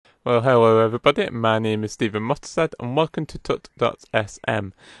Well, hello everybody, my name is Stephen Mustard and welcome to tut.sm.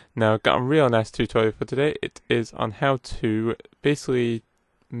 Now, I've got a real nice tutorial for today. It is on how to basically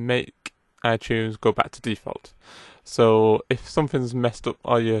make iTunes go back to default. So, if something's messed up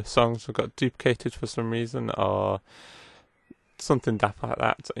or your songs have got duplicated for some reason or something daft like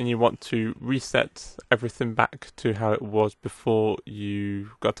that, and you want to reset everything back to how it was before you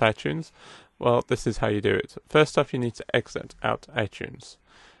got iTunes, well, this is how you do it. First off, you need to exit out iTunes.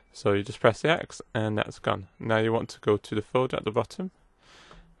 So you just press the X and that's gone. Now you want to go to the folder at the bottom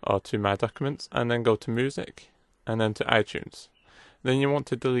or to My Documents and then go to Music and then to iTunes. Then you want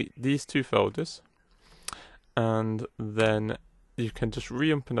to delete these two folders and then you can just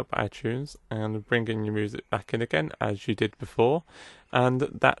re-open up iTunes and bring in your music back in again as you did before, and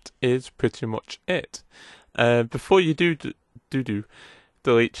that is pretty much it. Before you delete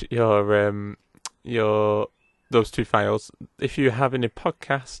your those two files. If you have any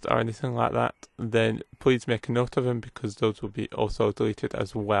podcast or anything like that, then please make a note of them because those will be also deleted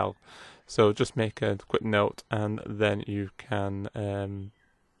as well. So just make a quick note and then you can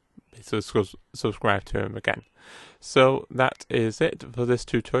subscribe to them again. So that is it for this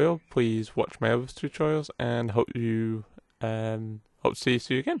tutorial. Please watch my other tutorials and hope to see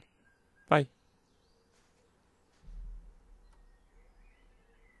you again. Bye.